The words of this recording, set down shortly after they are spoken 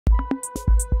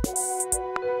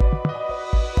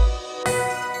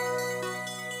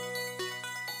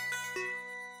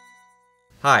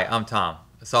Hi, I'm Tom,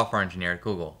 a software engineer at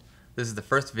Google. This is the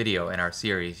first video in our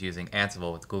series using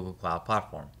Ansible with Google Cloud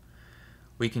Platform.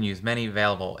 We can use many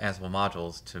available Ansible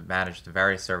modules to manage the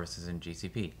various services in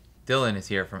GCP. Dylan is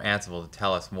here from Ansible to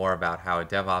tell us more about how a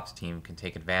DevOps team can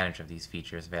take advantage of these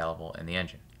features available in the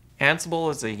engine.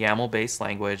 Ansible is a YAML-based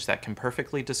language that can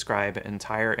perfectly describe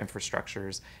entire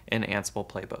infrastructures in Ansible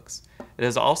playbooks. It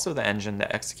is also the engine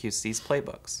that executes these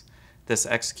playbooks. This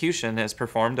execution is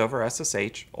performed over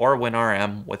SSH or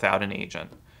WinRM without an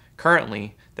agent.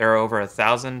 Currently, there are over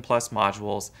 1,000 plus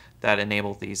modules that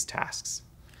enable these tasks.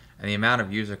 And the amount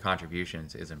of user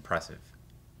contributions is impressive.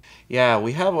 Yeah,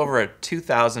 we have over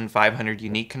 2,500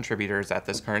 unique contributors at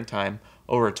this current time,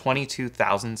 over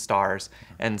 22,000 stars,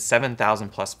 and 7,000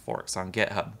 plus forks on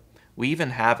GitHub. We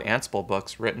even have Ansible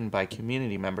books written by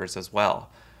community members as well.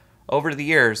 Over the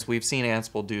years, we've seen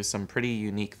Ansible do some pretty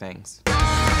unique things.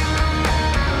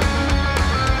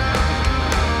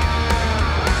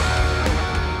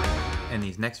 In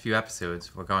these next few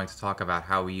episodes, we're going to talk about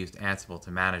how we used Ansible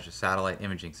to manage a satellite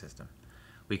imaging system.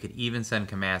 We could even send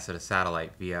commands to the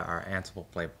satellite via our Ansible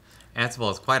playbook.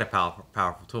 Ansible is quite a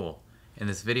powerful tool. In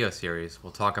this video series,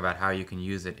 we'll talk about how you can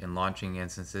use it in launching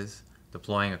instances,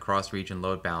 deploying a cross-region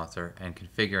load balancer, and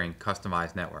configuring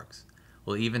customized networks.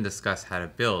 We'll even discuss how to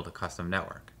build a custom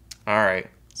network. All right,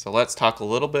 so let's talk a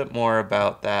little bit more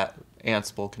about that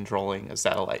Ansible controlling a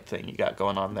satellite thing you got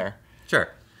going on there. Sure.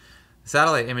 The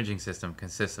satellite imaging system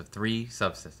consists of three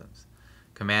subsystems: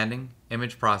 commanding,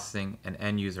 image processing, and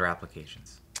end-user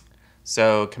applications.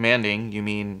 So commanding, you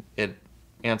mean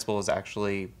Ansible is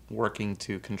actually working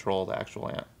to control the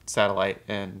actual satellite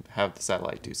and have the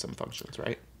satellite do some functions,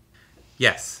 right?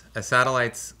 Yes, as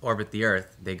satellites orbit the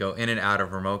Earth, they go in and out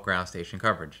of remote ground station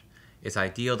coverage. It's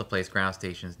ideal to place ground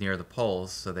stations near the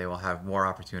poles so they will have more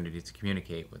opportunity to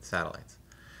communicate with satellites.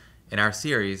 In our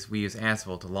series, we use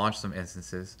Ansible to launch some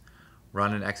instances,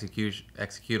 run an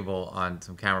executable on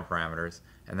some camera parameters,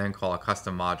 and then call a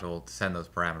custom module to send those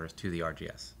parameters to the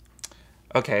RGS.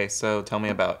 Okay, so tell me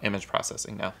about image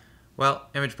processing now. Well,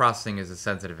 image processing is a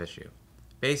sensitive issue.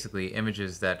 Basically,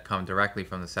 images that come directly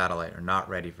from the satellite are not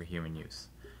ready for human use.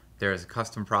 There is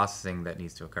custom processing that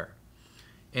needs to occur.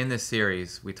 In this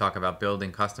series, we talk about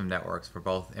building custom networks for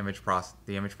both the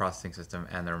image processing system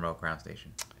and the remote ground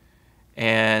station.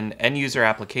 And end-user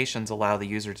applications allow the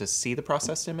user to see the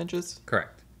processed images?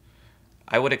 Correct.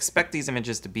 I would expect these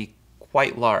images to be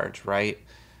quite large, right?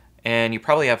 And you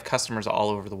probably have customers all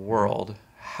over the world.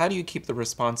 How do you keep the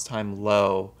response time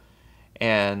low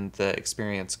and the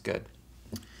experience good?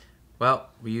 Well,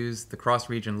 we use the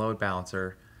cross-region load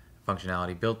balancer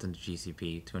functionality built into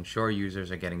GCP to ensure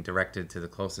users are getting directed to the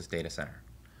closest data center.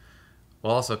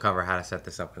 We'll also cover how to set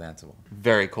this up with Ansible.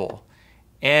 Very cool.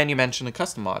 And you mentioned a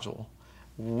custom module.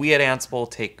 We at Ansible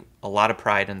take a lot of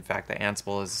pride in the fact that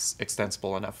Ansible is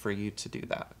extensible enough for you to do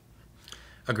that.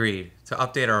 Agreed. To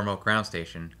update our remote ground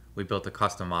station, we built a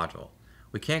custom module.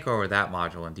 We can't go over that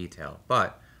module in detail,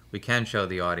 but we can show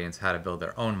the audience how to build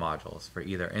their own modules for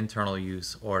either internal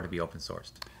use or to be open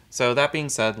sourced. So that being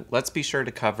said, let's be sure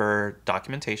to cover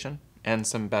documentation and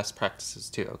some best practices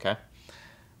too, okay?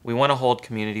 We want to hold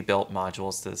community-built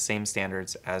modules to the same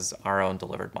standards as our own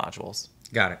delivered modules.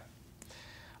 Got it.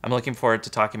 I'm looking forward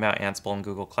to talking about Ansible and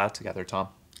Google Cloud together, Tom.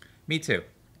 Me too.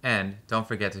 And don't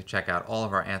forget to check out all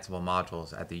of our Ansible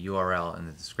modules at the URL in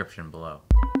the description below.